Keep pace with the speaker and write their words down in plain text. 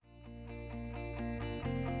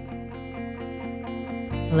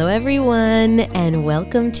Hello, everyone, and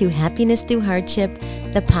welcome to Happiness Through Hardship,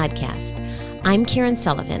 the podcast. I'm Karen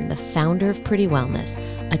Sullivan, the founder of Pretty Wellness,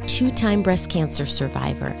 a 2-time breast cancer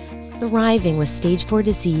survivor, thriving with stage 4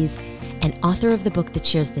 disease, and author of the book that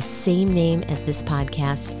shares the same name as this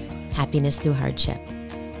podcast, Happiness Through Hardship.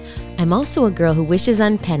 I'm also a girl who wishes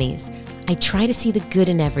on pennies. I try to see the good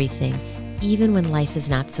in everything, even when life is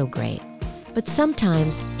not so great. But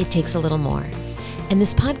sometimes it takes a little more. And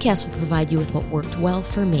this podcast will provide you with what worked well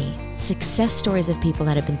for me, success stories of people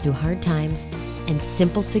that have been through hard times, and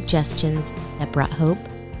simple suggestions that brought hope,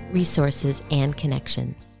 resources, and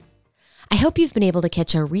connections. I hope you've been able to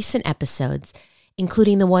catch our recent episodes,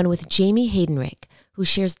 including the one with Jamie Haydenrick, who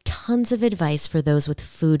shares tons of advice for those with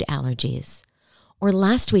food allergies, or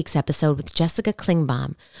last week's episode with Jessica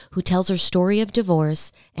Klingbaum, who tells her story of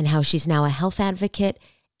divorce and how she's now a health advocate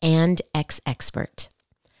and ex-expert.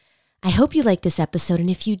 I hope you like this episode, and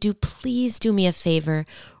if you do, please do me a favor,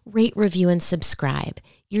 rate, review, and subscribe.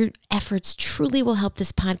 Your efforts truly will help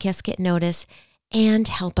this podcast get noticed and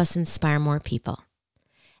help us inspire more people.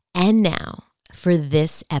 And now, for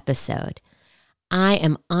this episode, I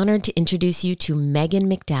am honored to introduce you to Megan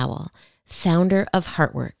McDowell, founder of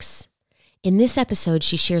Heartworks. In this episode,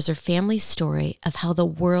 she shares her family's story of how the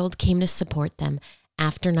world came to support them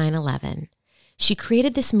after 9/11. She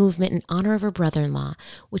created this movement in honor of her brother-in-law,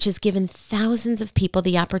 which has given thousands of people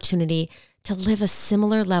the opportunity to live a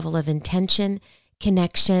similar level of intention,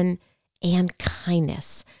 connection, and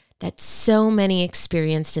kindness that so many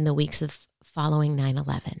experienced in the weeks of following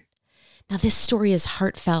 9/11. Now, this story is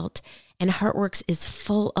heartfelt, and Heartworks is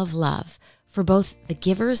full of love for both the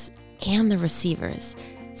givers and the receivers.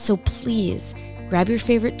 So please grab your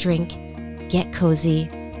favorite drink, get cozy,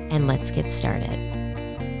 and let's get started.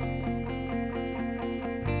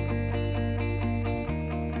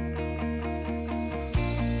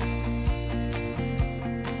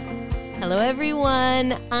 Hello,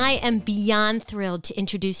 everyone. I am beyond thrilled to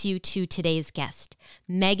introduce you to today's guest,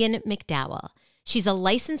 Megan McDowell. She's a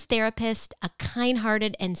licensed therapist, a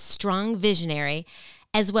kind-hearted and strong visionary,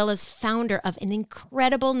 as well as founder of an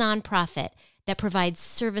incredible nonprofit that provides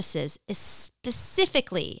services,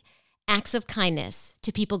 specifically acts of kindness,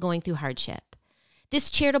 to people going through hardship. This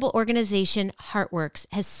charitable organization, Heartworks,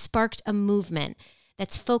 has sparked a movement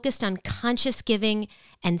that's focused on conscious giving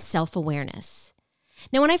and self-awareness.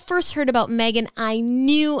 Now, when I first heard about Megan, I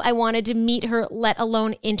knew I wanted to meet her, let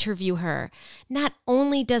alone interview her. Not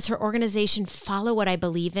only does her organization follow what I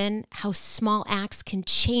believe in, how small acts can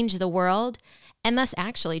change the world, and thus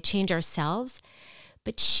actually change ourselves,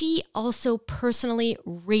 but she also personally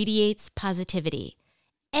radiates positivity.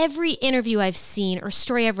 Every interview I've seen or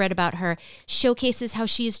story I've read about her showcases how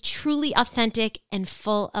she is truly authentic and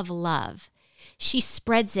full of love. She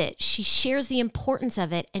spreads it, she shares the importance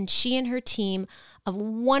of it, and she and her team of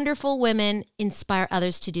wonderful women inspire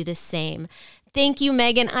others to do the same. Thank you,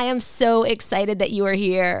 Megan. I am so excited that you are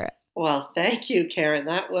here. Well, thank you, Karen.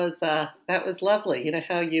 That was lovely. You know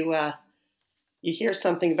how you hear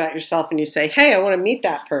something about yourself and you say, "Hey, I want to meet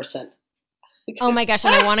that person." Oh my gosh,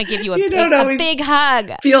 and I want to give you a big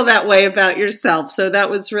hug. Feel that way about yourself. So that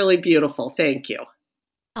was really beautiful. Thank you.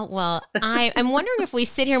 Oh, well, I'm wondering if we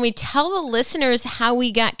sit here and we tell the listeners how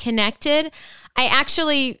we got connected. I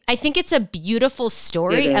think it's a beautiful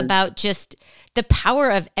story about just the power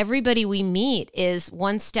of everybody we meet is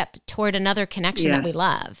one step toward another connection that we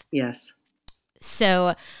love. Yes.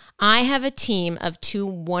 So I have a team of 2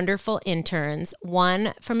 wonderful interns,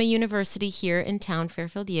 one from a university here in town,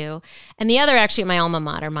 Fairfield U, and the other actually at my alma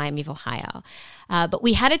mater, Miami of Ohio. But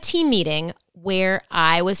we had a team meeting where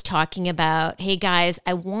I was talking about, hey guys,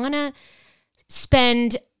 I want to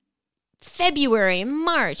spend February,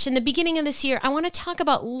 March, and the beginning of this year, I want to talk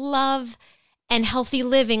about love and healthy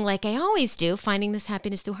living like I always do, finding this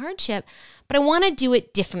happiness through hardship, but I want to do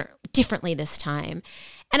it differently this time.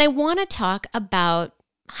 And I want to talk about,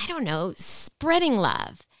 spreading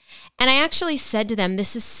love. And I actually said to them,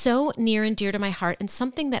 this is so near and dear to my heart and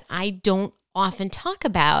something that I don't often talk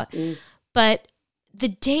about. But the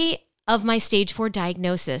day of my stage 4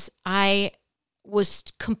 diagnosis, I was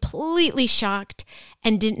completely shocked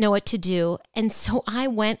and didn't know what to do. And so I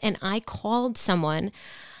went and I called someone,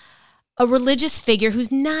 a religious figure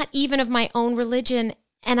who's not even of my own religion.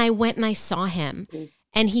 And I went and I saw him.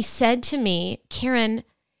 And he said to me, Karen,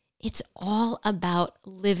 it's all about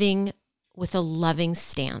living with a loving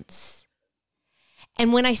stance.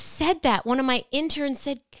 And when I said that, one of my interns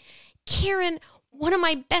said, Karen, one of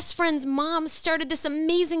my best friend's moms started this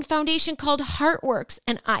amazing foundation called Heartworks.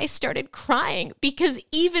 And I started crying because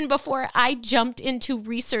even before I jumped into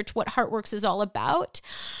research what Heartworks is all about,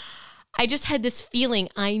 I just had this feeling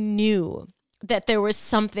I knew that there was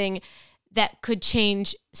something that could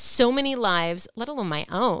change so many lives, let alone my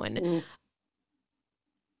own,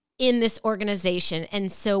 in this organization.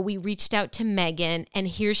 And so we reached out to Megan, and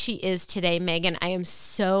here she is today. Megan, I am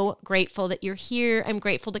so grateful that you're here. I'm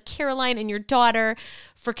grateful to Caroline and your daughter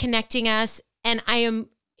for connecting us. And I am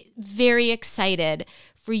very excited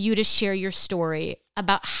for you to share your story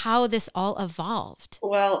about how this all evolved.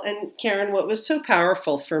 Well, and Karen, what was so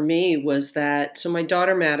powerful for me was that, so my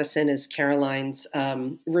daughter Madison is Caroline's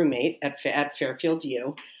roommate at Fairfield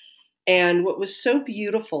U. And what was so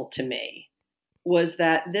beautiful to me was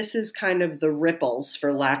that this is kind of the ripples,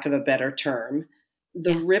 for lack of a better term,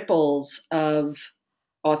 the ripples of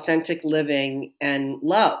authentic living and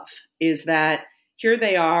love, is that here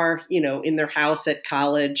they are, in their house at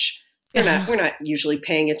college. We're not usually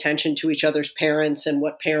paying attention to each other's parents and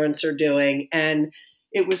what parents are doing. And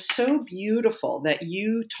it was so beautiful that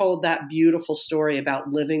you told that beautiful story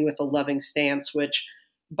about living with a loving stance, which,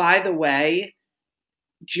 by the way,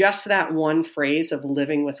 just that one phrase of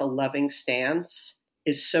living with a loving stance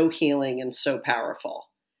is so healing and so powerful.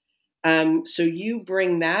 So you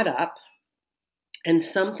bring that up, and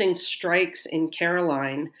something strikes in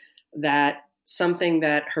Caroline, that something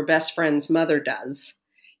that her best friend's mother does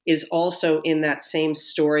is also in that same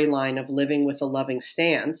storyline of living with a loving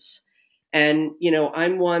stance. And,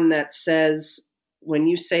 I'm one that says, when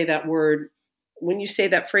you say that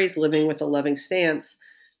phrase, living with a loving stance,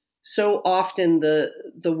 so often the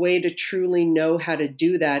way to truly know how to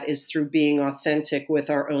do that is through being authentic with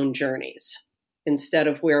our own journeys. Instead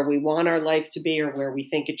of where we want our life to be or where we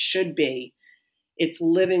think it should be, it's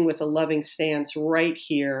living with a loving stance right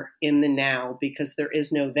here in the now, because there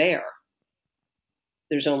is no there.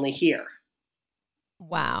 There's only here.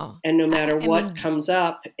 Wow. And no matter what comes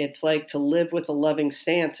up, it's like to live with a loving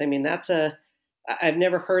stance. I mean, I've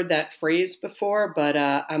never heard that phrase before, but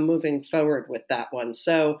I'm moving forward with that one.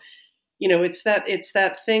 So, it's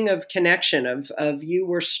that thing of connection of you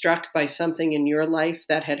were struck by something in your life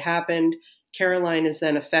that had happened. Caroline is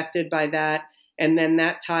then affected by that. And then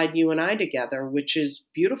that tied you and I together, which is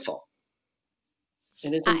beautiful.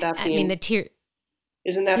 And isn't that the tear?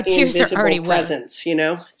 Isn't that the tears invisible are already presence,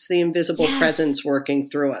 It's the invisible presence working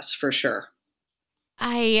through us, for sure.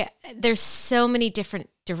 There's so many different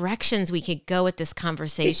directions we could go with this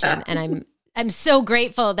conversation. And I'm so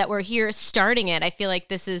grateful that we're here starting it. I feel like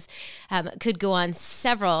this is, could go on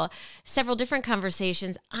several different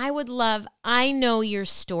conversations. I know your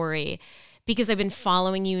story because I've been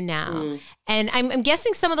following you now. And I'm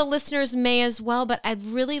guessing some of the listeners may as well, but I'd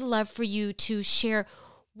really love for you to share,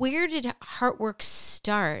 where did Heartworks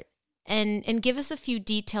start? And give us a few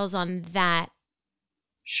details on that.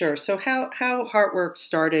 Sure. So how Heartworks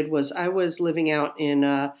started was, I was living out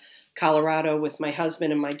in Colorado with my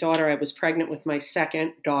husband and my daughter. I was pregnant with my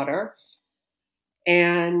second daughter.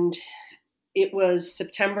 And it was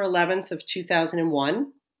September 11th of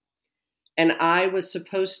 2001. And I was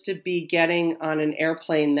supposed to be getting on an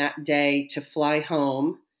airplane that day to fly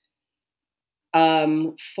home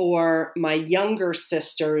for my younger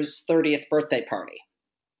sister's 30th birthday party.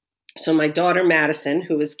 So my daughter Madison,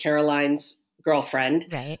 who is Caroline's girlfriend,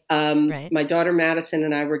 right. My daughter Madison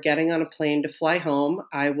and I were getting on a plane to fly home.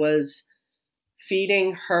 I was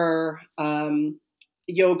feeding her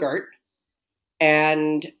yogurt,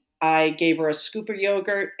 and I gave her a scoop of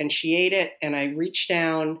yogurt and she ate it, and I reached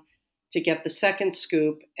down to get the second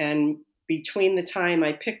scoop, and between the time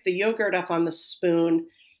I picked the yogurt up on the spoon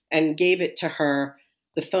and gave it to her,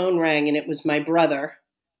 the phone rang, and it was my brother.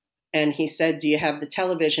 And he said, "Do you have the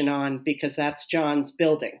television on? Because that's John's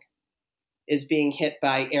building is being hit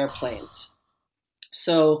by airplanes."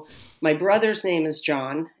 So my brother's name is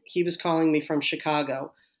John. He was calling me from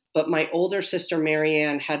Chicago, but my older sister,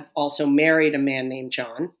 Marianne, had also married a man named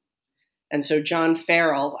John. And so John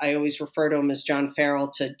Farrell, I always refer to him as John Farrell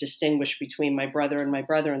to distinguish between my brother and my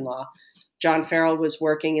brother-in-law. John Farrell was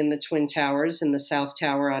working in the Twin Towers in the South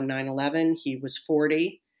Tower on 9/11. He was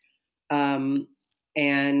 40.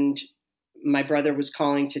 And my brother was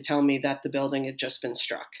calling to tell me that the building had just been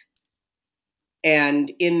struck.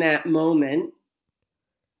 And in that moment,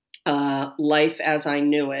 life as I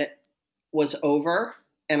knew it was over.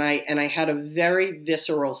 And I had a very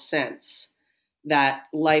visceral sense that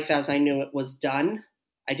life as I knew it was done.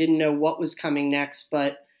 I didn't know what was coming next,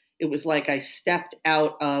 but it was like I stepped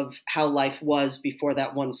out of how life was before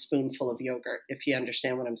that one spoonful of yogurt, if you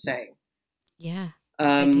understand what I'm saying. Yeah,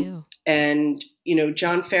 I do. And,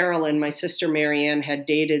 John Farrell and my sister Marianne had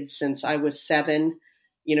dated since I was 7.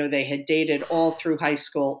 They had dated all through high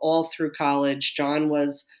school, all through college. John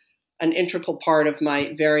was an integral part of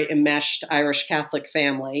my very enmeshed Irish Catholic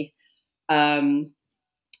family.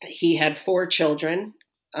 He had 4 children,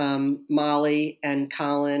 Molly and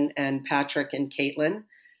Colin and Patrick and Caitlin.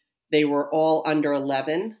 They were all under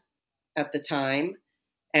 11 at the time,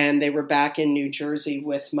 and they were back in New Jersey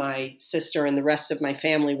with my sister, and the rest of my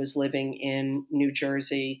family was living in New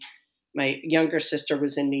Jersey. My younger sister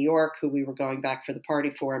was in New York, who we were going back for the party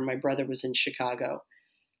for, and my brother was in Chicago.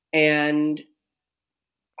 And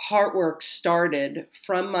Heartwork started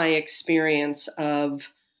from my experience of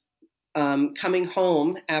coming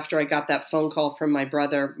home after I got that phone call from my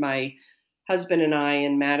brother, my husband and I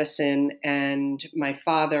in Madison, and my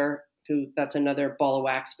father, who that's another ball of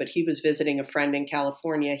wax, but he was visiting a friend in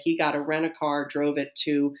California. He got a rent-a-car, drove it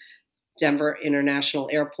to Denver International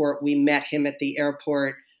Airport. We met him at the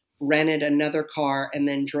airport, rented another car, and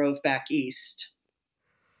then drove back east.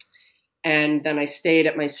 And then I stayed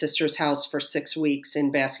at my sister's house for 6 weeks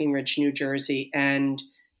in Basking Ridge, New Jersey, and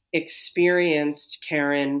experienced,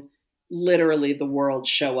 Karen, literally the world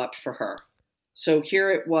show up for her. So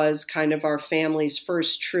here it was, kind of our family's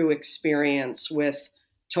first true experience with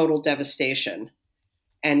total devastation.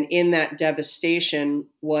 And in that devastation,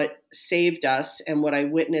 what saved us and what I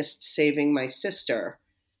witnessed saving my sister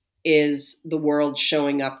is the world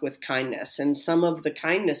showing up with kindness. And some of the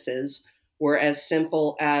kindnesses were as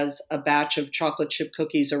simple as a batch of chocolate chip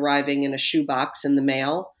cookies arriving in a shoebox in the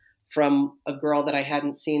mail from a girl that I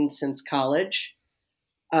hadn't seen since college,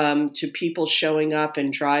 to people showing up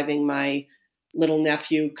and driving my little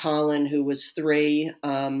nephew, Colin, who was 3,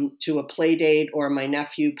 to a play date, or my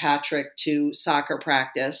nephew, Patrick, to soccer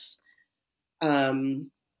practice, to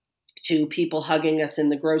people hugging us in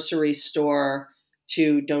the grocery store,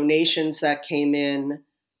 to donations that came in.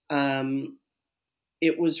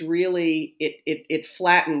 It was really, it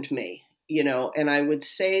flattened me, and I would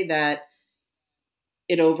say that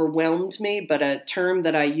it overwhelmed me, but a term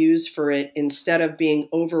that I use for it instead of being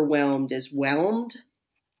overwhelmed is whelmed,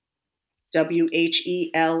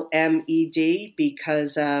 WHELMED,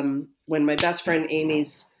 because when my best friend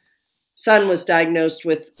Amy's son was diagnosed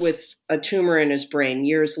with a tumor in his brain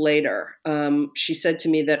years later, she said to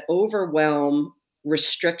me that overwhelm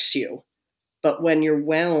restricts you, but when you're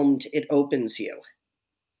whelmed, it opens you.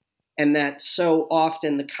 And that so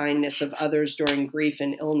often the kindness of others during grief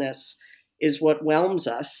and illness is what whelms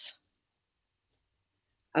us.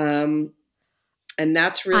 And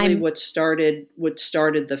that's really what started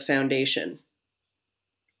the foundation.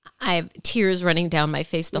 I have tears running down my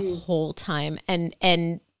face the whole time. And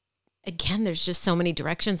again, there's just so many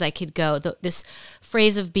directions I could go. This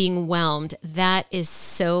phrase of being whelmed, that is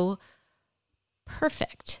so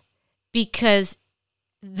perfect, because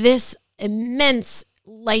this immense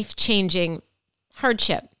life-changing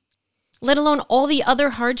hardship, let alone all the other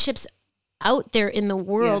hardships out there in the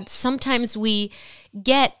world, yes, sometimes we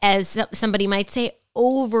get, as somebody might say,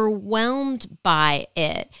 overwhelmed by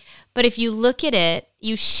it. But if you look at it,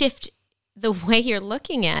 you shift the way you're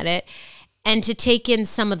looking at it, and to take in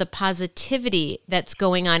some of the positivity that's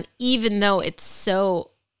going on, even though it's so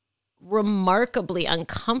remarkably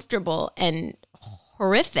uncomfortable and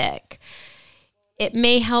horrific, it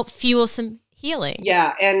may help fuel some healing.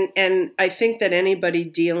 Yeah, and I think that anybody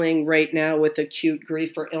dealing right now with acute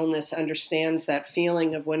grief or illness understands that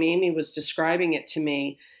feeling of when Amy was describing it to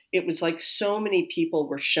me. It was like so many people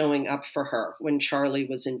were showing up for her when Charlie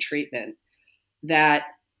was in treatment, that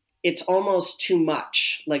it's almost too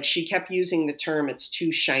much. Like, she kept using the term, it's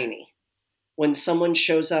too shiny. When someone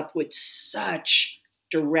shows up with such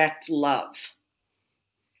direct love,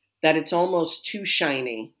 that it's almost too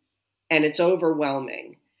shiny and it's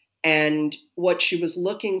overwhelming. And what she was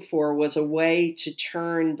looking for was a way to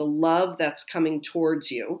turn the love that's coming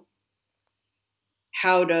towards you,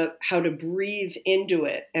 how to breathe into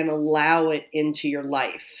it and allow it into your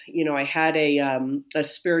life. I had a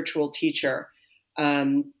spiritual teacher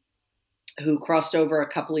who crossed over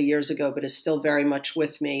a couple of years ago, but is still very much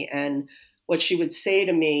with me. And what she would say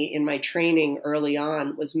to me in my training early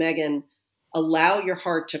on was, Megan, allow your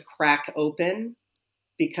heart to crack open,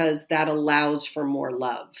 because that allows for more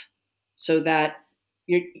love. So that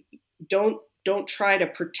you don't try to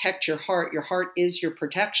protect your heart. Your heart is your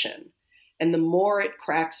protection. And the more it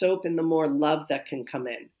cracks open, the more love that can come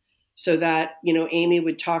in. So that, Amy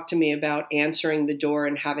would talk to me about answering the door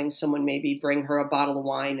and having someone maybe bring her a bottle of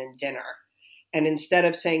wine and dinner. And instead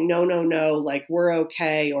of saying, no, like, we're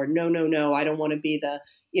okay, or no, I don't want to be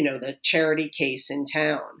the charity case in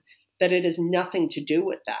town, that it has nothing to do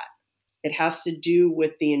with that. It has to do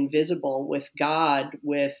with the invisible, with God,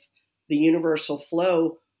 with the universal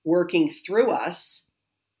flow working through us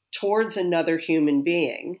towards another human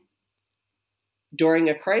being during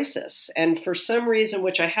a crisis. And for some reason,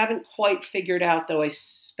 which I haven't quite figured out, though I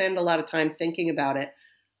spend a lot of time thinking about it,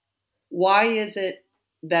 why is it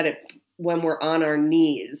that when we're on our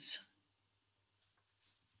knees,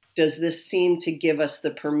 does this seem to give us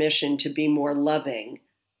the permission to be more loving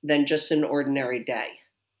than just an ordinary day?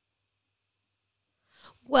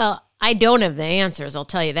 Well, I don't have the answers, I'll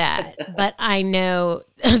tell you that. But I know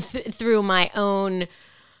through my own,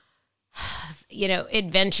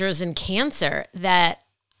 adventures in cancer that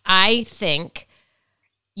I think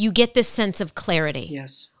you get this sense of clarity.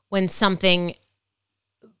 Yes. When something,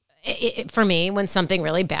 for me, when something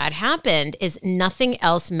really bad happened, is nothing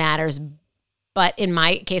else matters. But in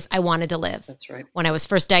my case, I wanted to live. That's right. When I was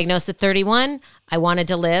first diagnosed at 31, I wanted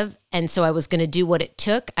to live. And so I was going to do what it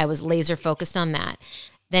took. I was laser focused on that.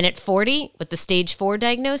 Then at 40, with the stage 4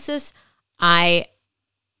 diagnosis,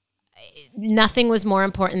 nothing was more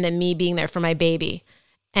important than me being there for my baby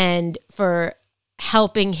and for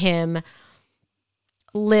helping him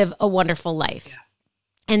live a wonderful life. Yeah.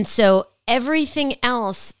 And so everything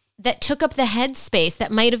else that took up the headspace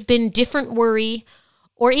that might have been different worry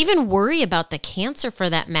or even worry about the cancer for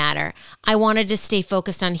that matter, I wanted to stay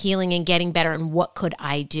focused on healing and getting better and what could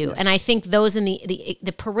I do. Yeah. And I think those in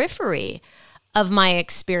the periphery of my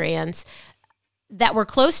experience that were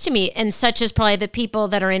close to me, and such as probably the people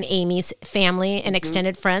that are in Amy's family and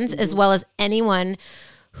extended friends, as well as anyone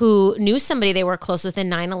who knew somebody they were close with in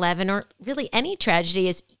 9/11 or really any tragedy,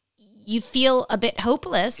 is you feel a bit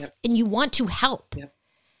hopeless and you want to help. Yep.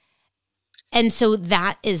 And so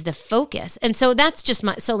that is the focus. And so that's just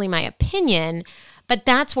solely my opinion, but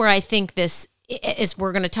that's where I think this is,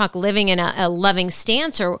 we're going to talk living in a loving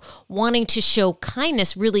stance or wanting to show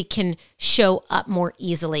kindness really can show up more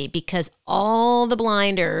easily because all the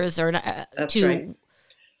blinders are to right.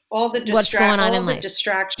 All the what's going on in life. All the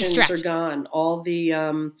distractions are gone. All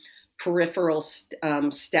the peripheral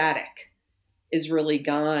static is really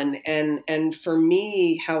gone. And for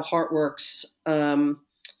me, how HeartWorks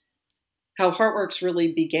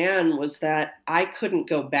really began was that I couldn't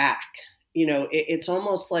go back. It's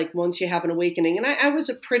almost like once you have an awakening, and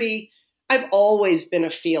I've always been a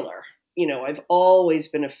feeler. I've always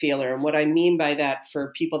been a feeler. And what I mean by that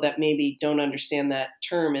for people that maybe don't understand that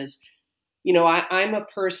term is, I'm a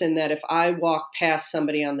person that if I walk past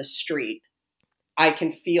somebody on the street, I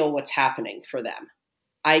can feel what's happening for them.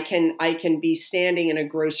 I can be standing in a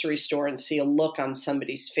grocery store and see a look on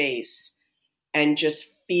somebody's face and just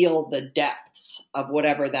feel the depths of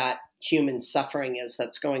whatever that human suffering is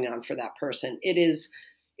that's going on for that person. It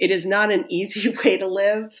is not an easy way to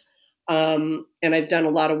live. And I've done a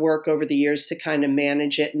lot of work over the years to kind of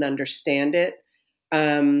manage it and understand it.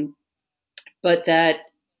 But that,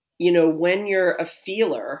 when you're a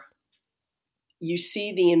feeler, you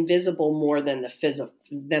see the invisible more than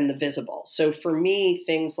the visible. So for me,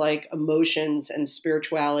 things like emotions and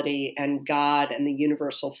spirituality and God and the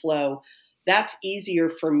universal flow, that's easier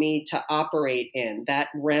for me to operate in. That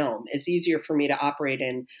realm is easier for me to operate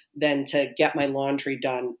in than to get my laundry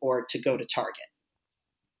done or to go to Target.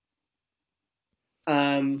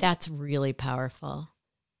 That's really powerful.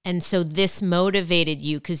 And so this motivated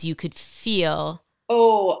you because you could feel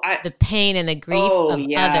the pain and the grief of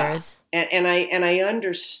others. And I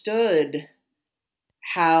understood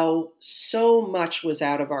how so much was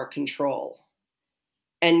out of our control.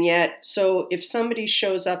 And yet, so if somebody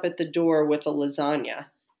shows up at the door with a lasagna,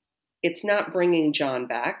 it's not bringing John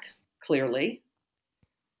back, clearly.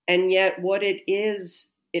 And yet what it is,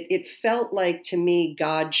 it felt like to me,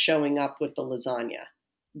 God showing up with the lasagna,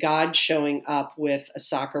 God showing up with a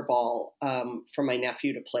soccer ball for my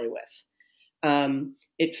nephew to play with.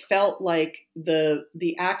 It felt like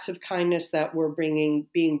the acts of kindness that were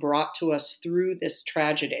being brought to us through this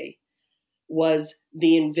tragedy was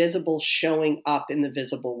the invisible showing up in the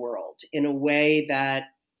visible world in a way that,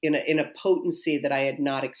 in a potency that I had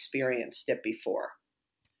not experienced it before,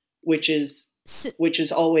 which is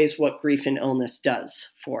always what grief and illness does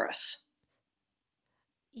for us.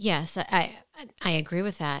 Yes, I agree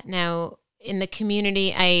with that. Now, in the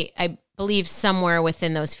community, I believe somewhere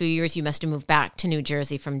within those few years, you must have moved back to New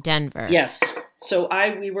Jersey from Denver. Yes. So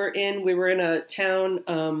we were in a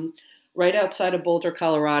town right outside of Boulder,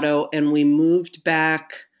 Colorado, and we moved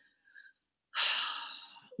back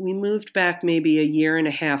maybe a year and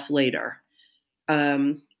a half later.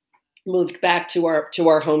 Moved back to our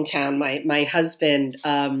hometown. My husband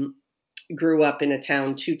grew up in a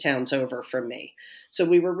town 2 towns over from me. So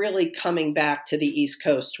we were really coming back to the East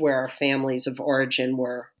Coast where our families of origin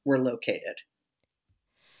were located.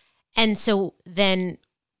 And so then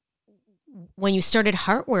when you started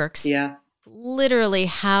HeartWorks, literally,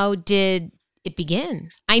 how did it begin?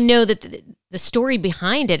 I know that the story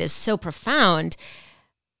behind it is so profound,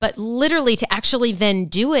 But literally to actually then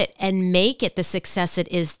do it and make it the success it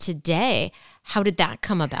is today, how did that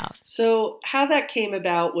come about? So how that came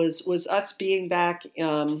about was us being back.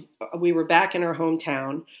 We were back in our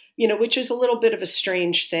hometown, which is a little bit of a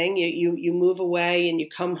strange thing. You move away and you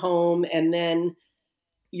come home, and then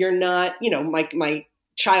you're not. My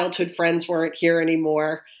childhood friends weren't here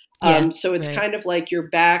anymore. Yeah, So it's right. kind of like you're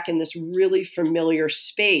back in this really familiar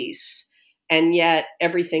space, and yet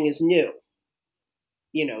everything is new.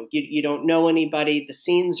 You don't know anybody. The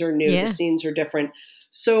scenes are new. The Yeah. scenes are different.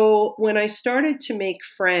 So when I started to make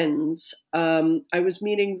friends, I was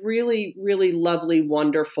meeting really, really lovely,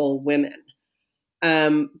 wonderful women.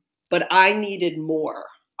 But I needed more.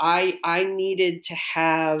 I needed to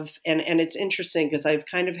have, and it's interesting because I've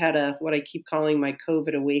kind of had what I keep calling my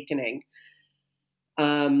COVID awakening.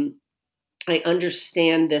 I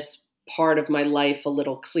understand this part of my life a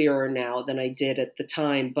little clearer now than I did at the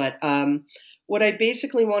time. But what I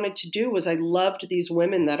basically wanted to do was I loved these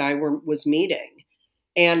women that I was meeting.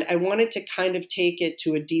 And I wanted to kind of take it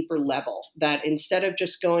to a deeper level, that instead of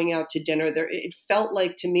just going out to dinner, it felt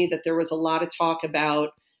like to me that there was a lot of talk about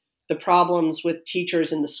the problems with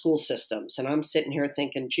teachers in the school systems. And I'm sitting here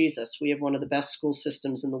thinking, Jesus, we have one of the best school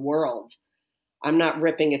systems in the world. I'm not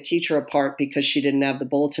ripping a teacher apart because she didn't have the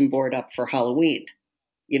bulletin board up for Halloween,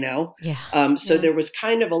 you know? Yeah. So Yeah. there was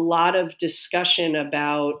kind of a lot of discussion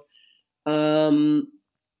about, um,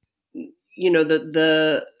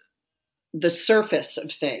 the surface of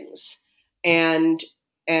things. And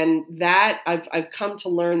that I've come to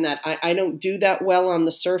learn that I don't do that well on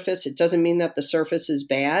the surface. It doesn't mean that the surface is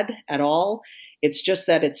bad at all. It's just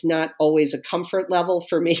that it's not always a comfort level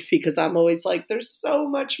for me because I'm always like, there's so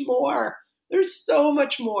much more. There's so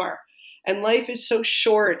much more. And life is so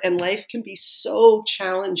short and life can be so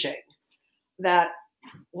challenging that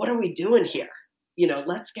what are we doing here?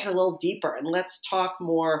 Let's get a little deeper and let's talk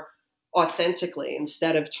more authentically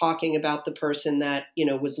instead of talking about the person that,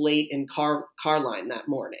 was late in car line that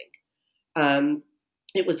morning.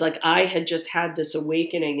 It was like I had just had this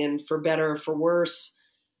awakening, and for better or for worse,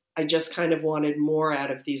 I just kind of wanted more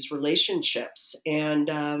out of these relationships. And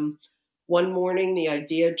one morning,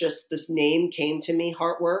 this name came to me,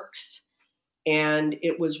 Heartworks. And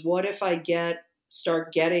it was, what if I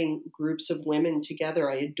start getting groups of women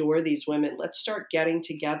together? I adore these women. Let's start getting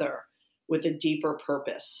together with a deeper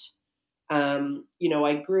purpose.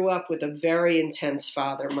 I grew up with a very intense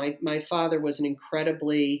father. My father was an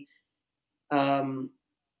incredibly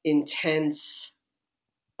intense,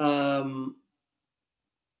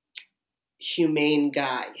 humane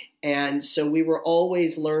guy. And so we were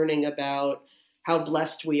always learning about how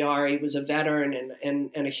blessed we are. He was a veteran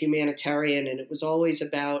and a humanitarian. And it was always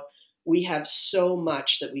about, we have so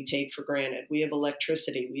much that we take for granted. We have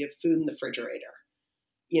electricity. We have food in the refrigerator.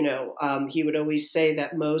 He would always say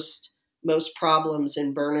that most problems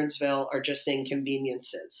in Bernardsville are just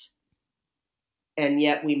inconveniences. And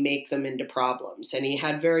yet we make them into problems. And he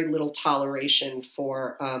had very little toleration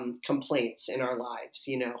for complaints in our lives,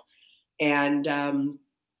 And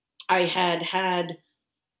I had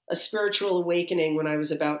a spiritual awakening when I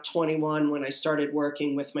was about 21, when I started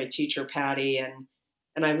working with my teacher, Patty. And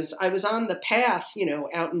I was on the path,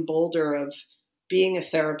 out in Boulder, of being a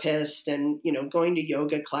therapist and, going to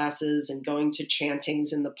yoga classes and going to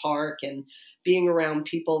chantings in the park and being around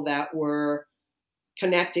people that were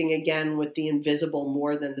connecting again with the invisible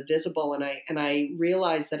more than the visible. And I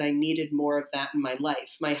realized that I needed more of that in my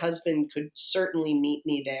life. My husband could certainly meet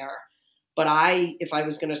me there. But if I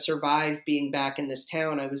was going to survive being back in this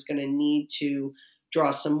town, I was going to need to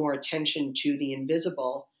draw some more attention to the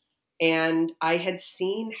invisible. And I had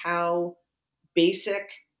seen how basic,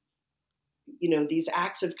 these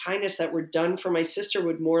acts of kindness that were done for my sister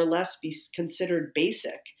would more or less be considered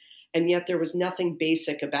basic. And yet there was nothing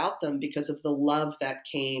basic about them because of the love that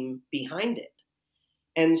came behind it.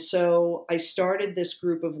 And so I started this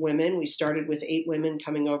group of women. We started with 8 women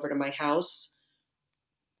coming over to my house.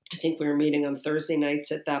 I think we were meeting on Thursday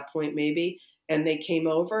nights at that point, maybe. And they came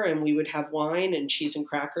over and we would have wine and cheese and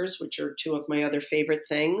crackers, which are 2 of my other favorite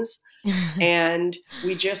things. And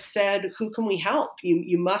we just said, who can we help?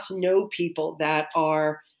 You must know people that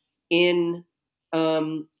are in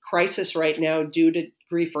crisis right now due to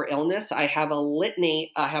grief or illness. I have a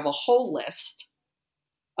litany. I have a whole list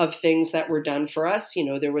of things that were done for us.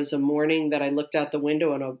 There was a morning that I looked out the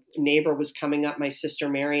window and a neighbor was coming up my sister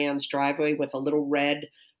Marianne's driveway with a little red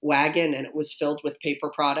wagon, and it was filled with paper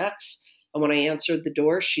products. And when I answered the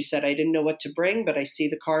door, she said, I didn't know what to bring, but I see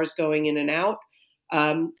the cars going in and out.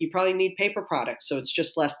 You probably need paper products. So it's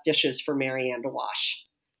just less dishes for Marianne to wash.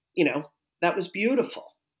 That was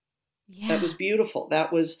beautiful. Yeah. That was beautiful.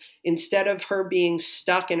 That was, instead of her being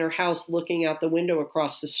stuck in her house looking out the window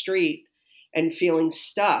across the street and feeling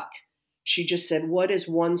stuck, she just said, what is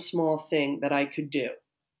one small thing that I could do?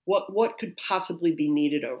 What could possibly be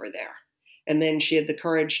needed over there? And then she had the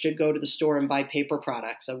courage to go to the store and buy paper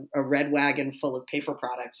products, a red wagon full of paper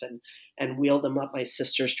products, and wheel them up my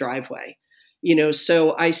sister's driveway.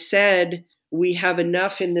 So I said, we have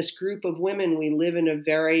enough in this group of women. We live in a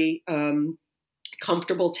very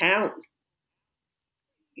comfortable town,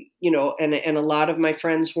 and a lot of my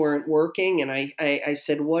friends weren't working. And I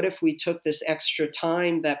said, what if we took this extra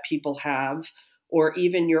time that people have, or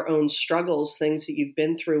even your own struggles, things that you've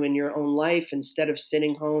been through in your own life, instead of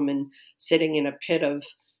sitting home and sitting in a pit of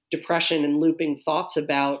depression and looping thoughts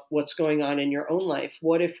about what's going on in your own life?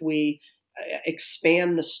 What if we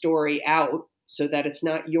expand the story out so that it's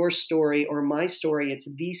not your story or my story, it's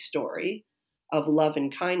the story of love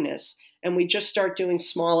and kindness. And we just start doing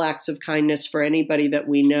small acts of kindness for anybody that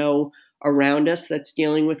we know around us that's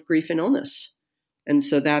dealing with grief and illness. And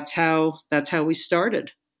so that's how we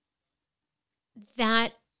started.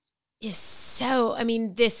 That is so,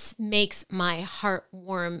 this makes my heart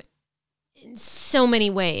warm in so many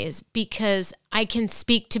ways, because I can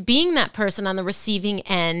speak to being that person on the receiving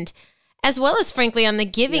end, as well as frankly on the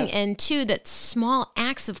giving end too, that small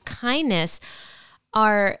acts of kindness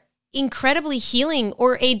are incredibly healing,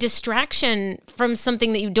 or a distraction from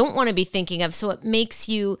something that you don't want to be thinking of. So it makes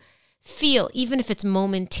you feel, even if it's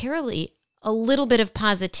momentarily, a little bit of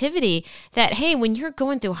positivity that, hey, when you're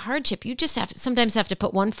going through hardship, you just sometimes have to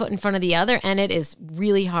put one foot in front of the other, and it is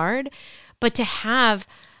really hard. But to have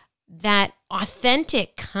that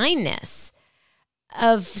authentic kindness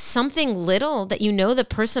of something little that the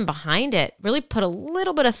person behind it really put a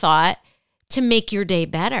little bit of thought to make your day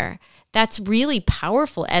better. That's really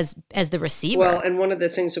powerful as the receiver. Well, and one of the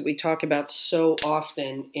things that we talk about so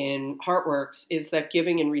often in Heartworks is that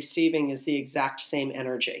giving and receiving is the exact same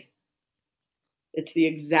energy. It's the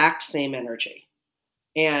exact same energy.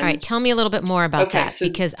 And all right, tell me a little bit more about that,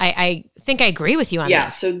 because I think I agree with you on this. Yeah,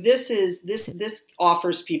 so this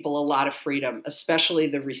offers people a lot of freedom, especially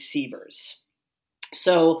the receivers.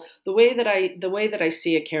 So the way that I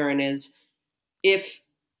see it, Karen, is if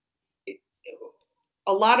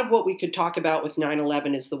a lot of what we could talk about with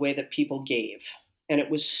 9/11 is the way that people gave. And it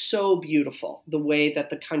was so beautiful, the way that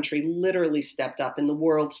the country literally stepped up and the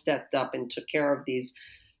world stepped up and took care of these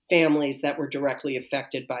families that were directly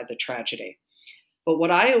affected by the tragedy. But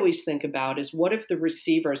what I always think about is, what if the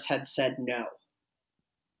receivers had said no?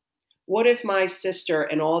 What if my sister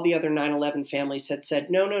and all the other 9/11 families had said,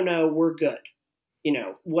 no, we're good?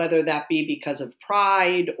 Whether that be because of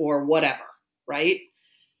pride or whatever, right?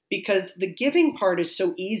 Because the giving part is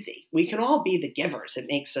so easy. We can all be the givers. It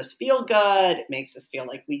makes us feel good. It makes us feel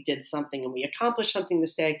like we did something and we accomplished something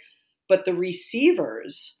this day. But the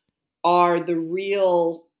receivers are the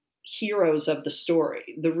real heroes of the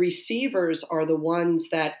story. The receivers are the ones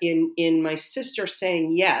that in my sister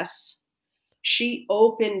saying yes, she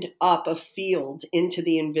opened up a field into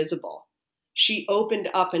the invisible. She opened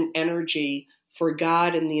up an energy for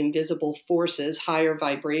God and the invisible forces, higher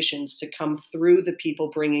vibrations, to come through the people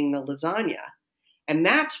bringing the lasagna. And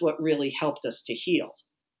that's what really helped us to heal.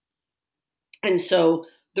 And so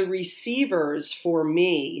the receivers for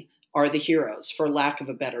me are the heroes, for lack of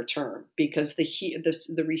a better term, because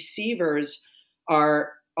the receivers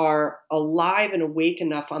are alive and awake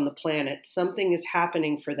enough on the planet. Something is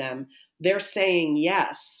happening for them. They're saying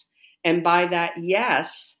yes. And by that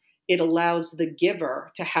yes, it allows the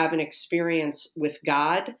giver to have an experience with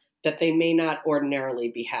God that they may not ordinarily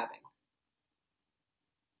be having.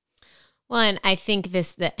 Well, and I think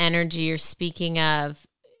the energy you're speaking of,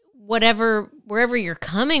 wherever you're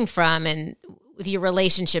coming from and with your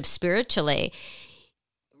relationship spiritually,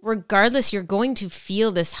 regardless, you're going to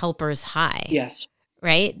feel this helper's high. Yes.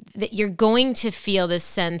 Right? That you're going to feel this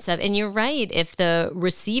sense of, and you're right, if the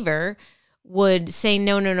receiver would say,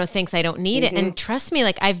 no, thanks, I don't need it. And trust me,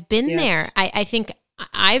 like I've been there. I think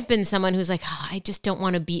I've been someone who's like, I just don't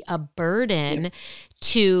want to be a burden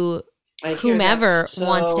to whomever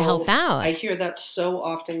wants to help out. I hear that so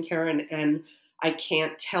often, Karen, and I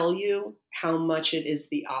can't tell you how much it is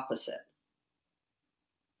the opposite.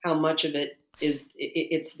 How much of it is,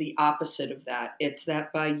 it's the opposite of that. It's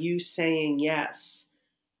that by you saying yes,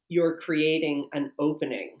 you're creating an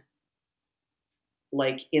opening,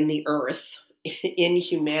 like in the earth, in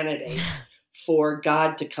humanity, for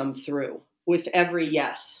God to come through with every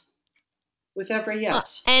yes. With every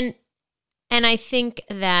yes. Well, and I think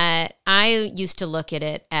that I used to look at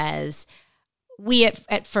it as we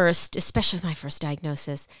at first, especially with my first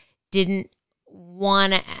diagnosis, didn't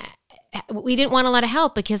want to we didn't want a lot of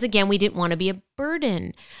help because, again, we didn't want to be a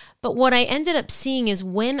burden. But what I ended up seeing is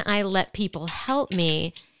when I let people help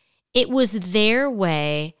me, it was their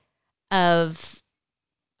way of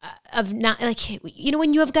not, like,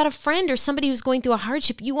 when you have got a friend or somebody who's going through a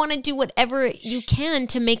hardship, you want to do whatever you can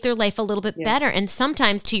to make their life a little bit better. And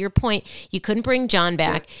sometimes, to your point, you couldn't bring John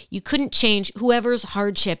back. You couldn't change whoever's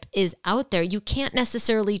hardship is out there. You can't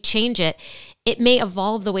necessarily change it. It may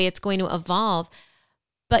evolve the way it's going to evolve,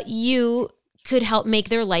 but you could help make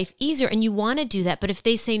their life easier. And you want to do that. But if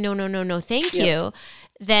they say, no, thank you,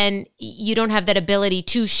 then you don't have that ability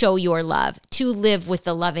to show your love, to live with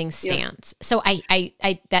the loving stance. So I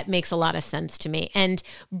that makes a lot of sense to me. And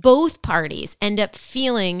both parties end up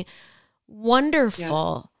feeling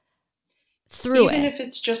wonderful through it. Even if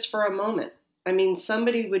it's just for a moment. I mean,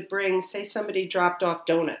 somebody would say somebody dropped off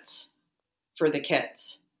donuts for the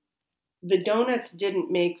kids. The donuts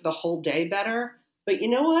didn't make the whole day better, but you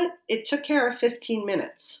know what? It took care of 15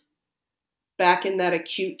 minutes. Back in that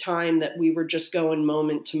acute time that we were just going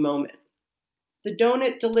moment to moment. The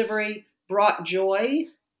donut delivery brought joy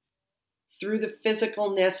through the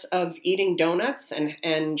physicalness of eating donuts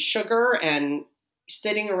and sugar and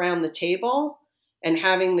sitting around the table and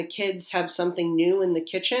having the kids have something new in the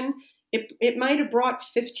kitchen. It might have brought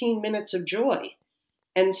 15 minutes of joy.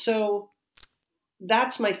 And so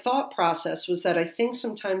that's my thought process, was that I think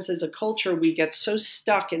sometimes as a culture we get so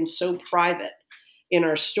stuck and so private in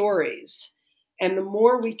our stories. And the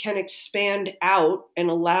more we can expand out and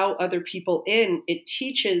allow other people in, it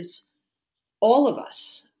teaches all of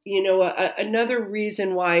us. Another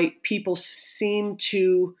reason why people seem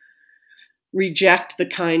to reject the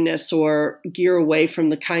kindness or gear away from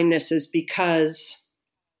the kindness is because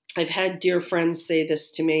I've had dear friends say this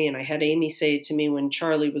to me, and I had Amy say it to me when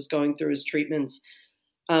Charlie was going through his treatments.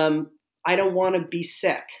 I don't want to be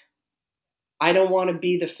sick. I don't want to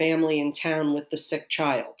be the family in town with the sick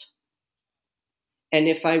child. And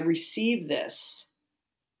if I receive this,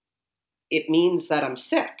 it means that I'm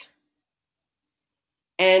sick.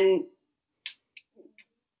 And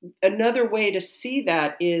another way to see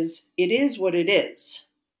that is, it is what it is.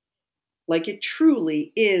 Like, it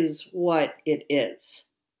truly is what it is.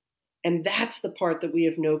 And that's the part that we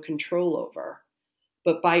have no control over.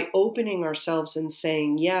 But by opening ourselves and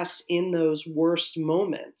saying yes in those worst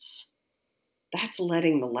moments, that's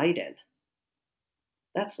letting the light in.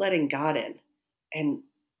 That's letting God in. And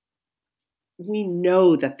we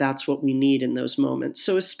know that that's what we need in those moments.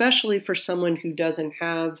 So especially for someone who doesn't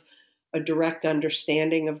have a direct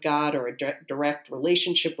understanding of God or a direct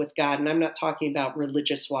relationship with God, and I'm not talking about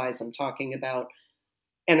religious-wise, I'm talking about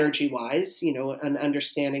energy-wise, an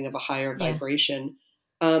understanding of a higher vibration.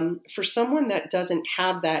 For someone that doesn't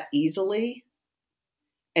have that easily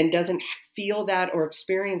and doesn't feel that or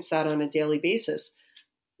experience that on a daily basis,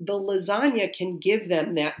 the lasagna can give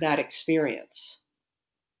them that experience.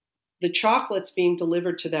 The chocolates being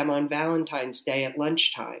delivered to them on Valentine's Day at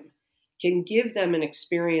lunchtime can give them an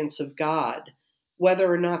experience of God,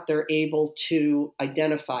 whether or not they're able to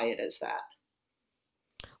identify it as that.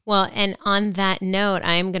 Well, and on that note,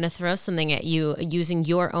 I'm going to throw something at you using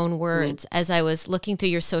your own words. As I was looking through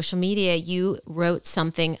your social media, you wrote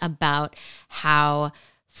something about how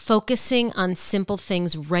focusing on simple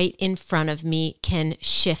things right in front of me can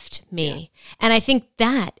shift me. Yeah. And I think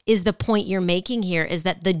that is the point you're making here, is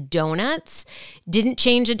that the donuts didn't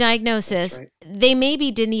change a diagnosis. Right. They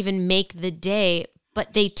maybe didn't even make the day,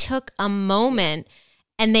 but they took a moment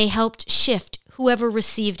and they helped shift whoever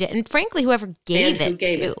received it. And frankly, whoever gave it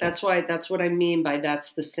to. That's what I mean by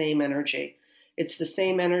that's the same energy. It's the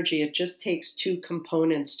same energy. It just takes two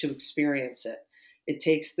components to experience it. It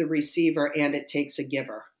takes the receiver and it takes a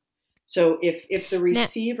giver. So if the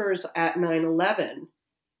receivers at 9/11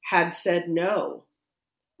 had said no,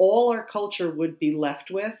 all our culture would be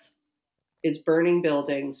left with is burning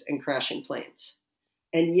buildings and crashing planes.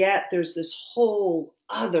 And yet there's this whole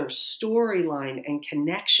other storyline and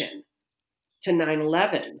connection to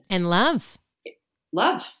 9/11. And love.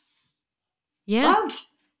 Love. Yeah.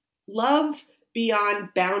 Love beyond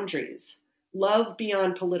boundaries. Love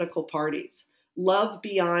beyond political parties. Love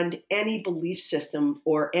beyond any belief system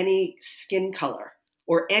or any skin color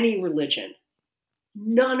or any religion.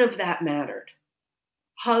 None of that mattered.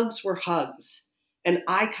 Hugs were hugs, and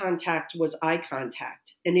eye contact was eye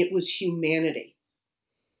contact, and it was humanity.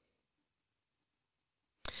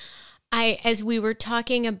 As we were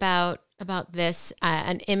talking about this,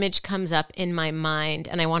 an image comes up in my mind,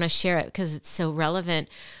 and I want to share it because it's so relevant.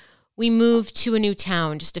 We moved to a new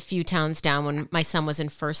town, just a few towns down, when my son was in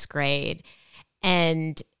first grade.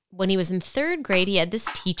 And when he was in third grade, he had this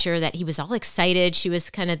teacher that he was all excited. She was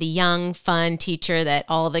kind of the young, fun teacher that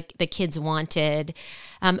all the kids wanted.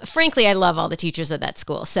 Frankly, I love all the teachers at that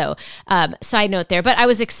school. So side note there, but I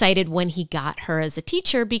was excited when he got her as a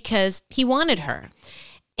teacher because he wanted her.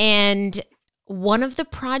 And one of the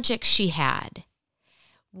projects she had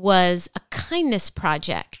was a kindness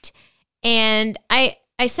project. And I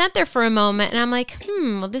sat there for a moment and I'm like,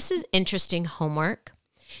 well, this is interesting homework.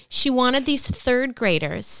 She wanted these third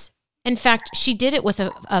graders. In fact, she did it with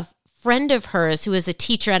a friend of hers who is a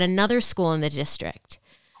teacher at another school in the district.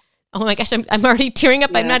 Oh my gosh, I'm already tearing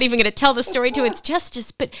up. Yeah. I'm not even going to tell the story to its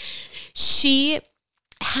justice, but she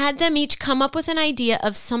had them each come up with an idea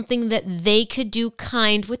of something that they could do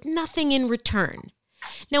kind with nothing in return.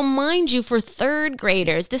 Now, mind you, for third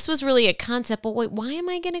graders, this was really a concept, but wait, why am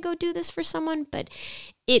I going to go do this for someone? But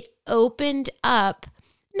it opened up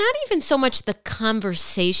not even so much the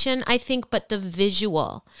conversation, I think, but the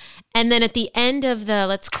visual. And then at the end of the,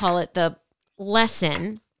 let's call it the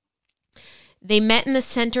lesson, they met in the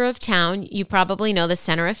center of town. You probably know the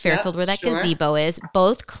center of Fairfield, where that gazebo is.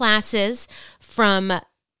 Both classes from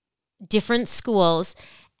different schools,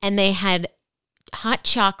 and they had hot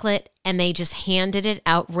chocolate, and they just handed it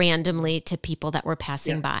out randomly to people that were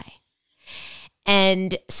passing by.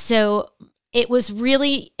 And so it was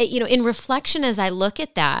really, in reflection as I look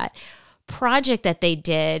at that project that they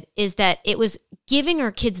did, is that it was giving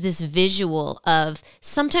our kids this visual of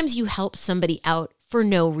sometimes you help somebody out for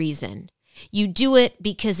no reason. You do it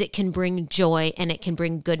because it can bring joy and it can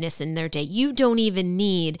bring goodness in their day. You don't even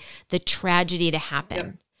need the tragedy to happen.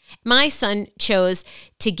 Yep. My son chose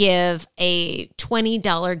to give a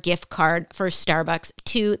 $20 gift card for Starbucks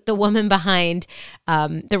to the woman behind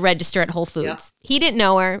the register at Whole Foods. Yep. He didn't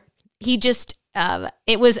know her. He just,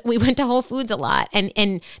 we went to Whole Foods a lot.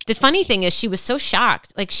 And the funny thing is she was so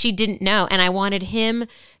shocked, like she didn't know. And I wanted him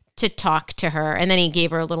to talk to her. And then he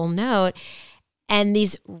gave her a little note. And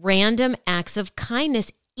these random acts of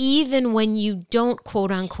kindness, even when you don't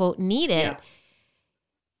quote unquote need it,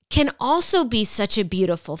 can also be such a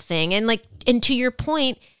beautiful thing. And to your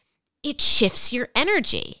point, it shifts your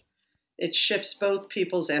energy. It shifts both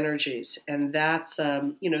people's energies. And that's,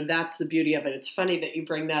 that's the beauty of it. It's funny that you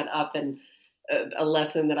bring that up. And a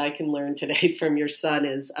lesson that I can learn today from your son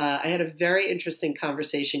is I had a very interesting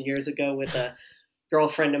conversation years ago with a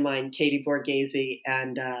girlfriend of mine, Katie Borghese,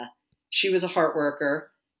 and she was a heart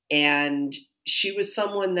worker, and she was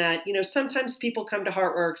someone that, sometimes people come to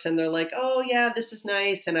Heartworks and they're like, oh yeah, this is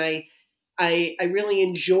nice. And I really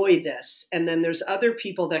enjoy this. And then there's other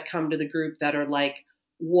people that come to the group that are like,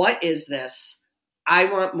 what is this? I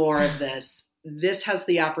want more of this. This has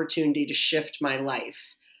the opportunity to shift my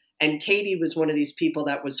life. And Katie was one of these people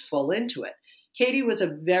that was full into it. Katie was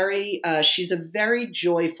she's a very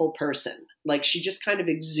joyful person. Like she just kind of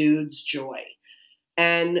exudes joy.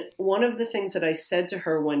 And one of the things that I said to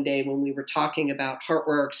her one day when we were talking about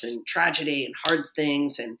Heartworks and tragedy and hard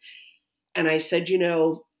things, and I said,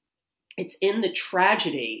 it's in the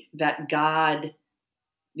tragedy that God,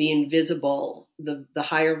 the invisible, the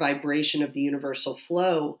higher vibration of the universal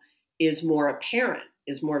flow is more apparent,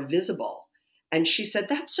 is more visible. And she said,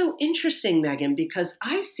 that's so interesting, Megan, because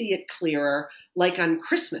I see it clearer like on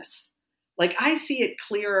Christmas. Like I see it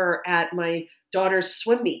clearer at my daughter's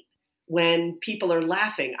swim meet. When people are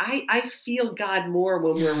laughing, I feel God more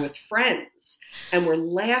when we're with friends and we're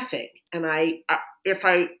laughing. And if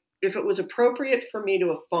it was appropriate for me to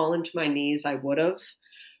have fallen to my knees, I would have,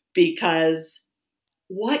 because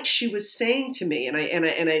what she was saying to me, and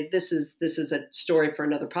I this is a story for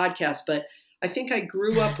another podcast, but I think I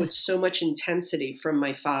grew up with so much intensity from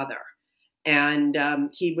my father. And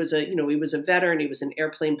he was a veteran. He was an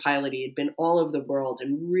airplane pilot. He had been all over the world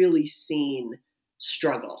and really seen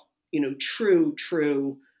struggle.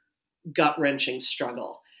 True gut-wrenching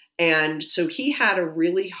struggle. And so he had a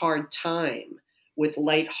really hard time with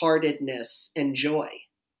lightheartedness and joy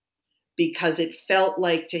because it felt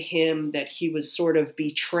like to him that he was sort of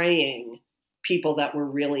betraying people that were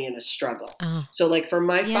really in a struggle. So like for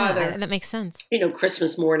my father, that makes sense.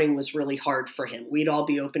 Christmas morning was really hard for him. We'd all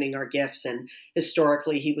be opening our gifts, and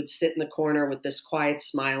historically he would sit in the corner with this quiet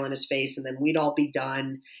smile on his face, and then we'd all be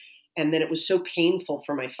done. And then it was so painful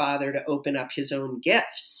for my father to open up his own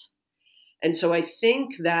gifts. And so I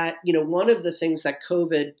think that, one of the things that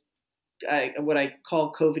COVID, what I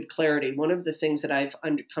call COVID clarity, one of the things that I've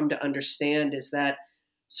come to understand is that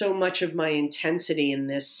so much of my intensity in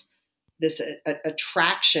this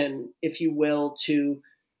attraction, if you will, to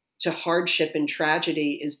hardship and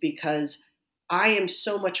tragedy is because I am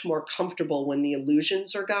so much more comfortable when the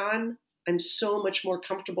illusions are gone. I'm so much more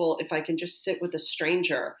comfortable if I can just sit with a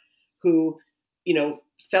stranger who,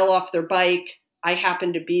 fell off their bike. I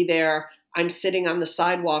happened to be there. I'm sitting on the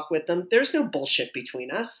sidewalk with them. There's no bullshit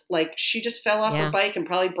between us. Like, she just fell off her bike and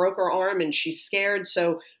probably broke her arm and she's scared.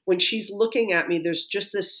 So when she's looking at me, there's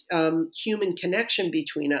just this human connection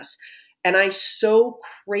between us. And I so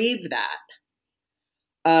crave that,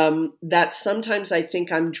 that sometimes I think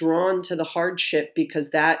I'm drawn to the hardship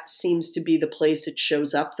because that seems to be the place it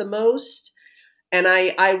shows up the most. And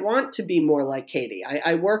I want to be more like Katie.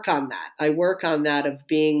 I work on that. I work on that of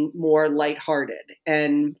being more lighthearted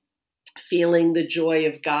and feeling the joy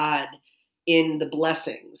of God in the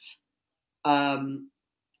blessings, and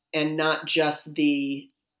not just the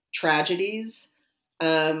tragedies.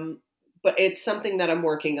 But it's something that I'm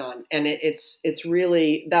working on. And it's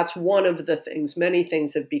really, that's one of the things. Many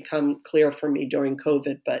things have become clear for me during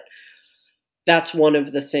COVID, but that's one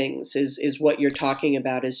of the things is what you're talking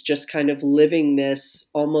about, is just kind of living this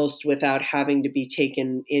almost without having to be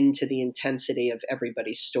taken into the intensity of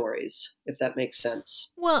everybody's stories, if that makes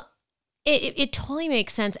sense. Well, it totally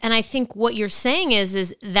makes sense. And I think what you're saying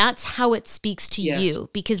is that's how it speaks to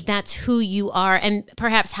you, because that's who you are and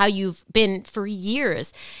perhaps how you've been for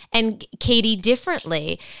years. And Katie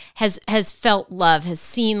differently has felt love, has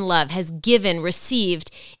seen love, has given,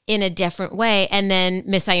 received in a different way. And then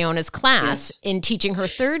Miss Iona's class in teaching her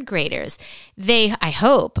third graders, I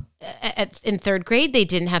hope in third grade, they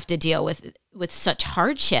didn't have to deal with such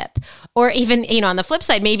hardship, or even, on the flip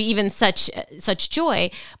side, maybe even such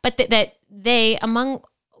joy, but that they, among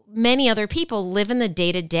many other people, live in the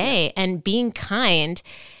day to day, and being kind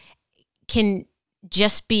can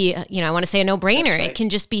just be, I want to say a no-brainer. Right. It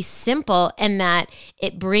can just be simple, and that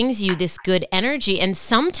it brings you this good energy. And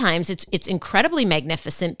sometimes it's incredibly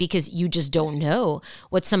magnificent because you just don't know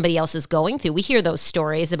what somebody else is going through. We hear those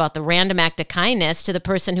stories about the random act of kindness to the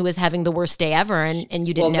person who was having the worst day ever, and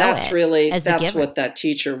you didn't know it. That's what that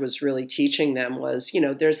teacher was really teaching them was,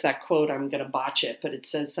 there's that quote, I'm going to botch it, but it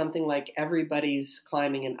says something like, everybody's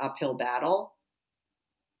climbing an uphill battle.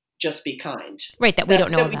 Just be kind. Right, that we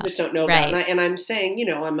don't know about. We just don't know about. And I'm saying,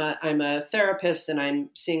 I'm a therapist, and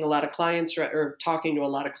I'm seeing a lot of clients, or talking to a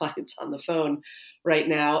lot of clients on the phone right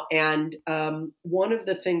now. And one of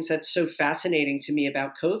the things that's so fascinating to me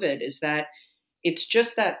about COVID is that it's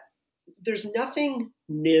just that there's nothing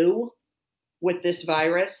new with this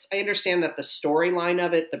virus. I understand that the storyline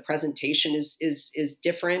of it, the presentation is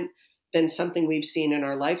different than something we've seen in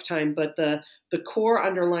our lifetime, but the core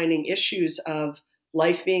underlining issues of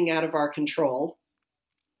life being out of our control,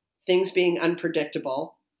 things being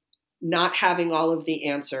unpredictable, not having all of the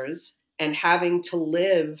answers, and having to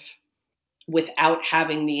live without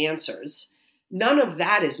having the answers. None of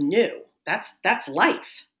that is new. That's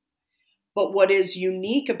life. But what is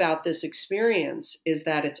unique about this experience is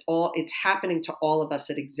that it's happening to all of us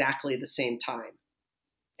at exactly the same time.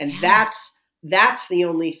 And that's the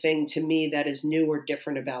only thing to me that is new or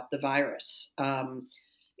different about the virus,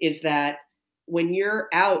 is that when you're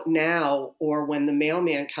out now, or when the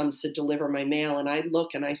mailman comes to deliver my mail, and I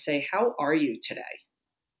look and I say, "How are you today?"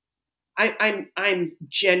 I'm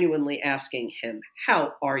genuinely asking him,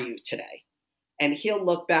 "How are you today?" And he'll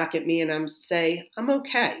look back at me and I'm say, "I'm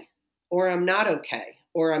okay," or "I'm not okay,"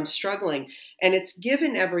 or "I'm struggling." And it's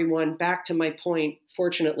given everyone, back to my point,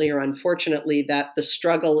 fortunately or unfortunately, that the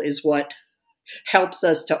struggle is what helps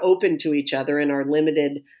us to open to each other in our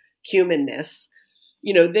limited humanness.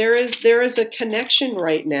 There is a connection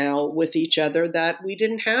right now with each other that we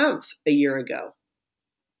didn't have a year ago.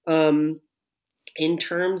 In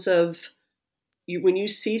terms of when you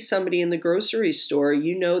see somebody in the grocery store,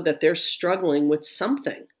 you know that they're struggling with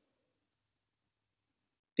something,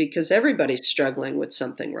 because everybody's struggling with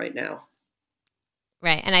something right now.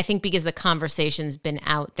 Right. And I think because the conversation's been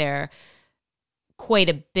out there quite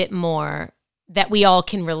a bit more, that we all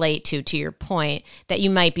can relate to your point, that you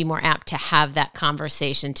might be more apt to have that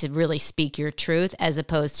conversation, to really speak your truth, as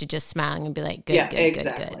opposed to just smiling and be like, good,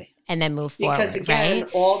 good, and then move forward. Because again,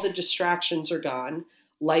 right? all the distractions are gone.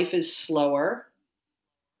 Life is slower,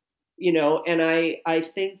 and I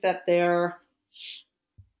think that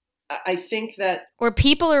or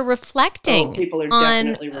people are reflecting. People are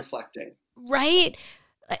definitely reflecting. Right?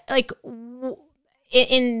 Like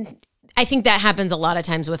I think that happens a lot of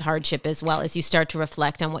times with hardship as well, as you start to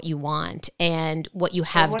reflect on what you want and what you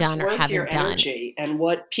have done or haven't done. Energy, and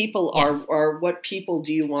what people are, what people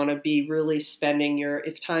do you want to be really spending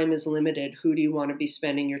if time is limited, who do you want to be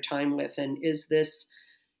spending your time with? And is this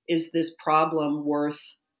problem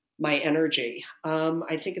worth my energy?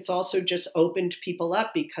 I think it's also just opened people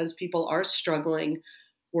up, because people are struggling.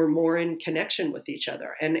 We're more in connection with each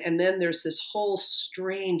other. And then there's this whole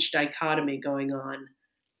strange dichotomy going on,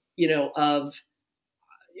 of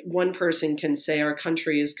one person can say our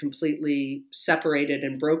country is completely separated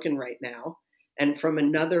and broken right now. And from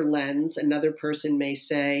another lens, another person may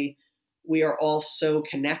say, we are all so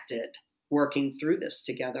connected working through this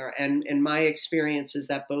together. And my experience is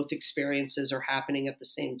that both experiences are happening at the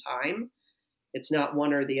same time. It's not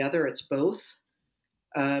one or the other, it's both.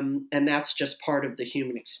 And that's just part of the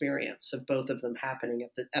human experience of both of them happening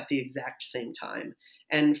at the exact same time.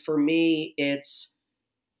 And for me, it's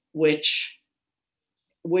which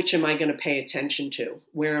am I going to pay attention to?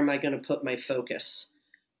 Where am I going to put my focus?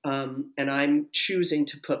 And I'm choosing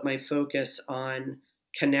to put my focus on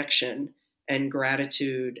connection and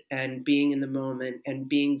gratitude and being in the moment and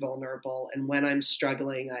being vulnerable. And when I'm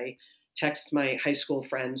struggling, I text my high school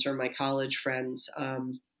friends or my college friends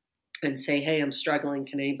and say, hey, I'm struggling.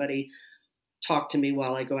 Can anybody talk to me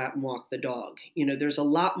while I go out and walk the dog? There's a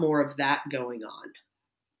lot more of that going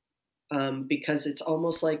on because it's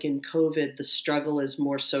almost like in COVID, the struggle is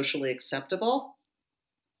more socially acceptable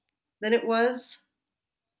than it was.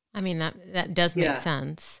 I mean, that does make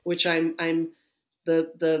sense. Which I'm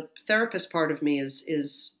the therapist part of me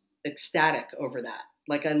is ecstatic over that.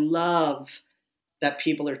 Like, I love that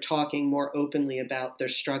people are talking more openly about their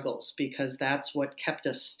struggles, because that's what kept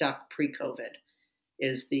us stuck pre-COVID,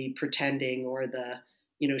 is the pretending or the,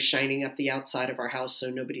 shining up the outside of our house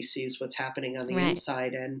so nobody sees what's happening on the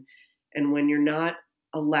inside. And when you're not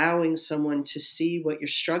allowing someone to see what you're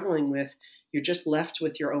struggling with, you're just left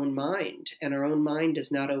with your own mind, and our own mind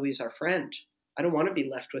is not always our friend. I don't want to be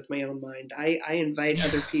left with my own mind. I invite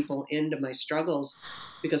other people into my struggles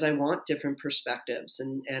because I want different perspectives.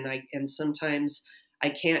 And sometimes I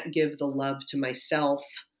can't give the love to myself,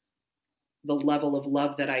 the level of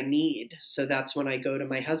love that I need. So that's when I go to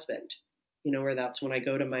my husband, or that's when I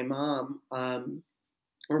go to my mom,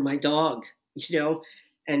 or my dog,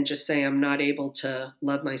 and just say, I'm not able to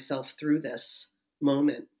love myself through this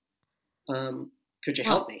moment. Could you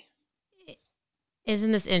help me?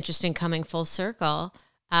 Isn't this interesting, coming full circle?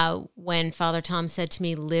 When Father Tom said to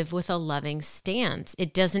me, live with a loving stance.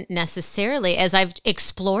 It doesn't necessarily, as I've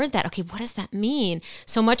explored that, okay, what does that mean?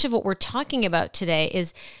 So much of what we're talking about today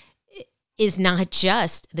is not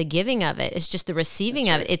just the giving of it. It's just the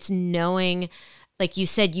receiving of it. It's knowing, like you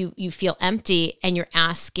said, you feel empty and you're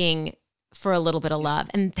asking for a little bit of love,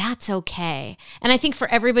 and that's okay. And I think for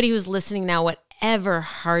everybody who's listening now, whatever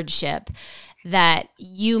hardship that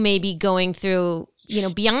you may be going through,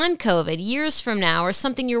 beyond COVID, years from now, or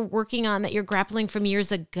something you're working on that you're grappling from years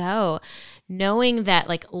ago, knowing that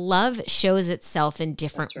like love shows itself in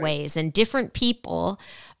different ways, and different people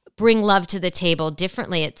bring love to the table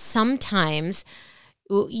differently. It's sometimes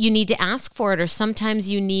you need to ask for it, or sometimes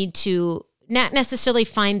you need to not necessarily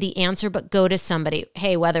find the answer, but go to somebody.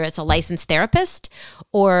 Hey, whether it's a licensed therapist,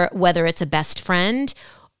 or whether it's a best friend,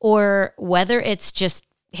 or whether it's just,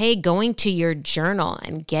 hey, going to your journal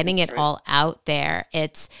and getting it all out there.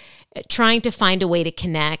 It's trying to find a way to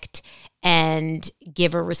connect and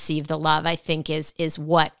give or receive the love, I think is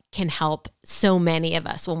what can help so many of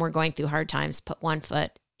us when we're going through hard times, put one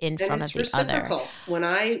foot in front of the other. When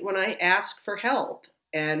I ask for help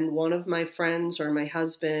and one of my friends or my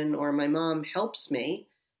husband or my mom helps me,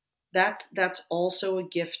 that's also a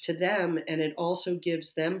gift to them. And it also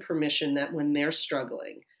gives them permission that when they're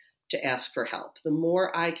struggling, to ask for help. The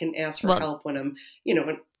more I can ask for help when I'm,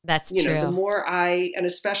 that's true. The more and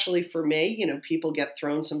especially for me, people get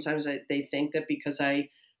thrown. Sometimes they think that because I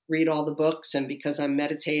read all the books and because I'm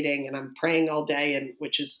meditating and I'm praying all day, and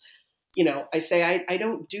which is, I say, I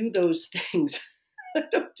don't do those things. I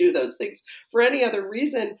don't do those things for any other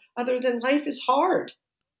reason other than life is hard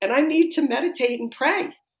and I need to meditate and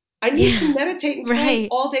pray. I need to meditate and pray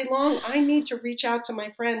all day long. I need to reach out to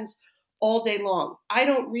my friends all day long. I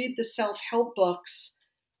don't read the self-help books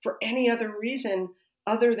for any other reason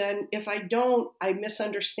other than if I don't, I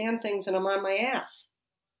misunderstand things and I'm on my ass.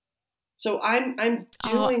 So I'm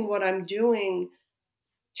doing what I'm doing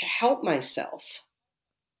to help myself.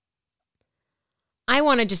 I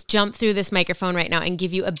want to just jump through this microphone right now and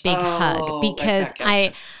give you a big hug, because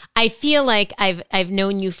I feel like I've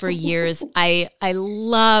known you for years. I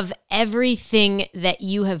love everything that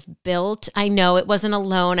you have built. I know it wasn't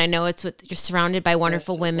alone. I know you're surrounded by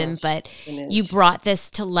wonderful women, but you brought this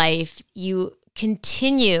to life. You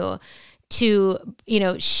continue to,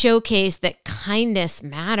 showcase that kindness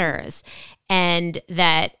matters and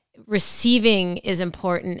that receiving is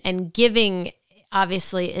important and giving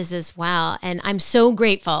obviously is as well. And I'm so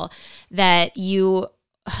grateful that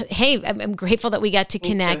I'm grateful that we got to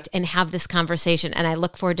connect and have this conversation, and I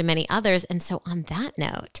look forward to many others. And so on that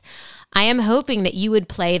note, I am hoping that you would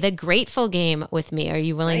play the grateful game with me. Are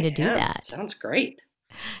you willing to do that? Sounds great.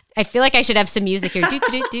 I feel like I should have some music here. Like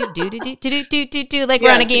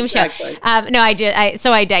we're on a game show. No, I did.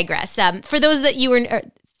 So I digress. For those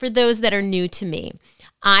that are new to me,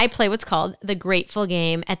 I play what's called the Grateful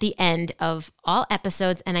Game at the end of all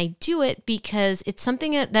episodes, and I do it because it's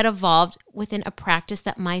something that evolved within a practice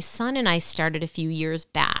that my son and I started a few years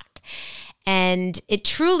back. And it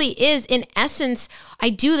truly is, in essence, I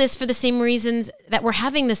do this for the same reasons that we're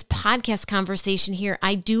having this podcast conversation here.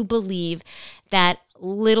 I do believe that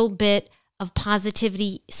little bit of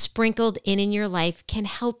positivity sprinkled in your life can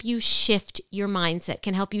help you shift your mindset,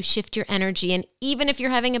 can help you shift your energy. And even if you're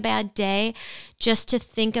having a bad day, just to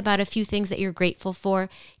think about a few things that you're grateful for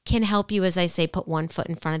can help you, as I say, put one foot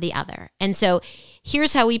in front of the other. And so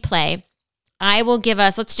here's how we play. I will give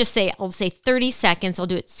us, I'll say 30 seconds. I'll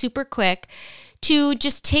do it super quick to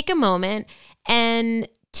just take a moment and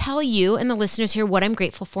tell you and the listeners here what I'm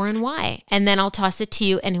grateful for and why. And then I'll toss it to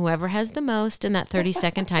you, and whoever has the most in that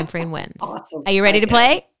 30-second time frame wins. Awesome. Are you ready to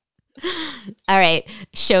play? All right.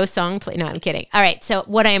 Show, song, play. No, I'm kidding. All right. So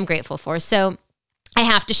what I am grateful for. So I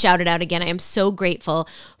have to shout it out again. I am so grateful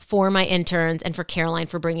for my interns and for Caroline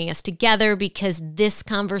for bringing us together, because this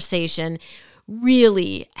conversation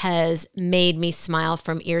really has made me smile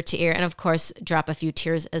from ear to ear, and of course, drop a few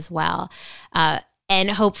tears as well. And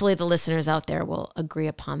hopefully the listeners out there will agree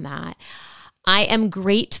upon that. I am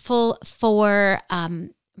grateful for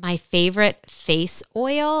my favorite face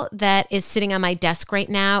oil that is sitting on my desk right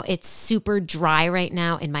now. It's super dry right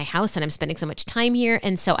now in my house, and I'm spending so much time here.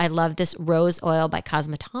 And so I love this rose oil by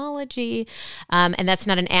Cosmetology. And that's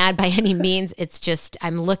not an ad by any means. It's just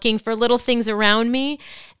I'm looking for little things around me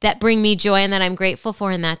that bring me joy and that I'm grateful for,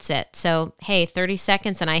 and that's it. So, hey, 30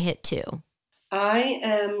 seconds and I hit 2. I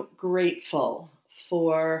am grateful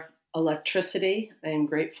for electricity. I am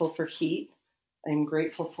grateful for heat. I am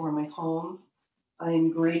grateful for my home. I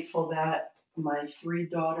am grateful that my 3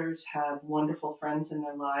 daughters have wonderful friends in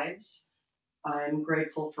their lives. I'm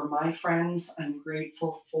grateful for my friends. I'm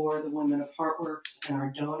grateful for the women of HeartWorks and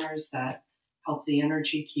our donors that help the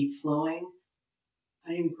energy keep flowing.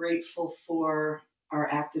 I am grateful for our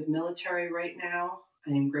active military right now.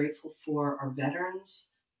 I am grateful for our veterans.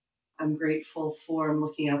 I'm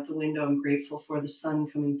looking out the window, I'm grateful for the sun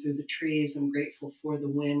coming through the trees. I'm grateful for the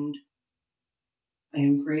wind. I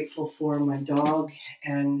am grateful for my dog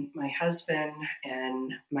and my husband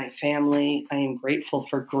and my family. I am grateful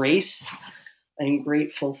for grace. I am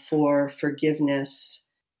grateful for forgiveness.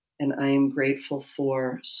 And I am grateful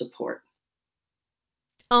for support.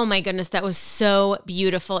 Oh my goodness, that was so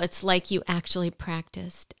beautiful. It's like you actually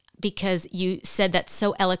practiced, because you said that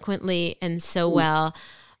so eloquently and so well,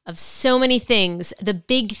 of so many things, the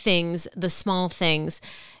big things, the small things,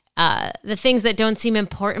 the things that don't seem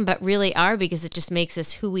important but really are, because it just makes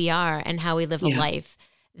us who we are and how we live a life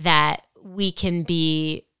that we can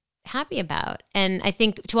be happy about. And I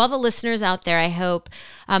think to all the listeners out there, I hope,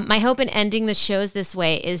 my hope in ending the shows this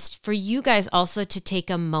way is for you guys also to take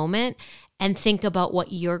a moment and think about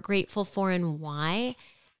what you're grateful for and why.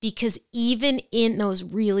 Because even in those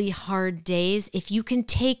really hard days, if you can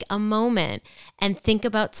take a moment and think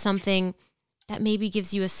about something that maybe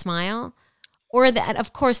gives you a smile, or that,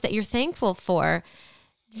 of course, that you're thankful for,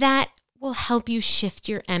 that will help you shift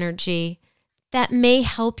your energy. That may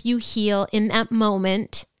help you heal in that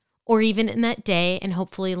moment, or even in that day, and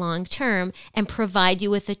hopefully long term, and provide you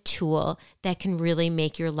with a tool that can really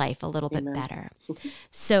make your life a little bit better.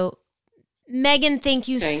 So, Megan, thank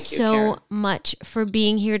you so much for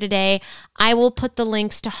being here today. I will put the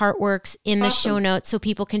links to HeartWorks in the show notes so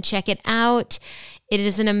people can check it out. It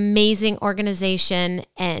is an amazing organization,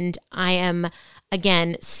 and I am,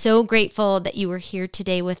 again, so grateful that you were here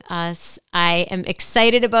today with us. I am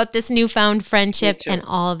excited about this newfound friendship and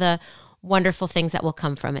all the wonderful things that will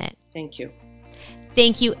come from it. Thank you.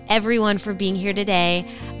 Thank you, everyone, for being here today.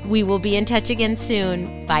 We will be in touch again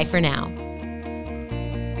soon. Bye for now.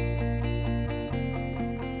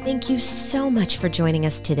 Thank you so much for joining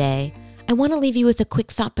us today. I want to leave you with a quick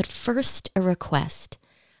thought, but first, a request.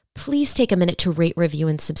 Please take a minute to rate, review,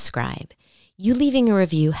 and subscribe. You leaving a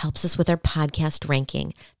review helps us with our podcast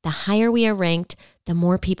ranking. The higher we are ranked, the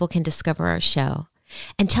more people can discover our show.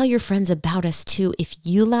 And tell your friends about us too. If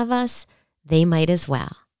you love us, they might as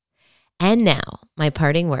well. And now, my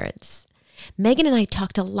parting words. Megan and I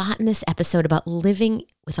talked a lot in this episode about living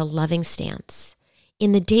with a loving stance.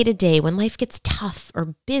 In the day-to-day, when life gets tough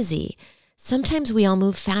or busy, sometimes we all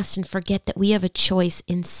move fast and forget that we have a choice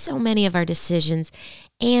in so many of our decisions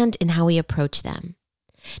and in how we approach them.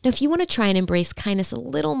 Now, if you want to try and embrace kindness a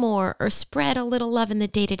little more or spread a little love in the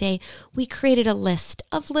day-to-day, we created a list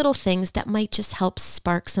of little things that might just help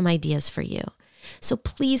spark some ideas for you. So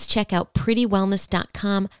please check out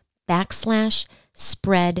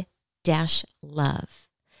prettywellness.com/spread-love.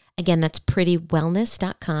 Again, that's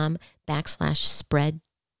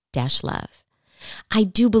prettywellness.com/spread-love. I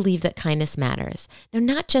do believe that kindness matters. Now,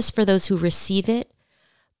 not just for those who receive it,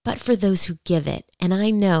 but for those who give it. And I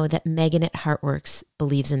know that Megan at Heartworks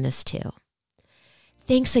believes in this too.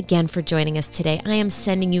 Thanks again for joining us today. I am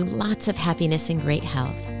sending you lots of happiness and great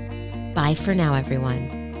health. Bye for now,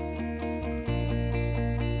 everyone.